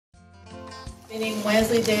Spinning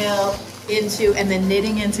Wensleydale into, and then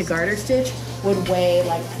knitting into garter stitch would weigh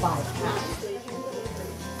like 5 pounds.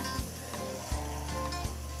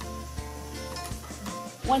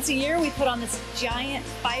 Once a year, we put on this giant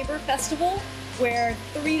fiber festival where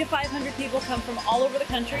 300 to 500 people come from all over the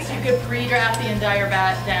country. You could pre-draft the entire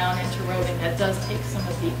bat down into roving. That does take some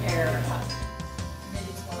of the air out.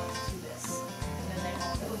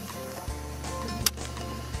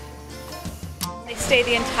 They stay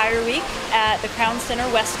the entire week at the Crown Center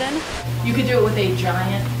Westin. You could do it with a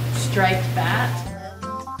giant striped bat.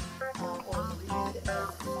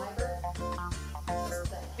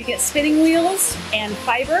 We get spinning wheels and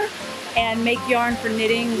fiber and make yarn for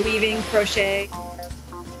knitting, weaving, crochet.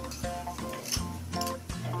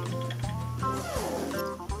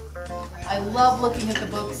 I love looking at the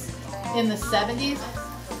books in the 70s.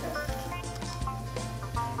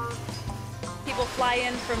 People fly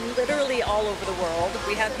in from literally all over the world.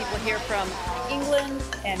 We have people here from England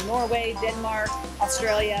and Norway, Denmark,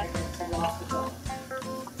 Australia.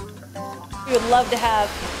 We would love to have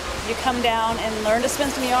you come down and learn to spin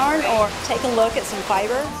some yarn or take a look at some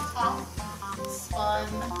fiber. Spun,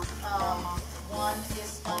 one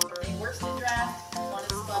is spun for a worsted draft, one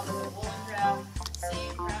is spun for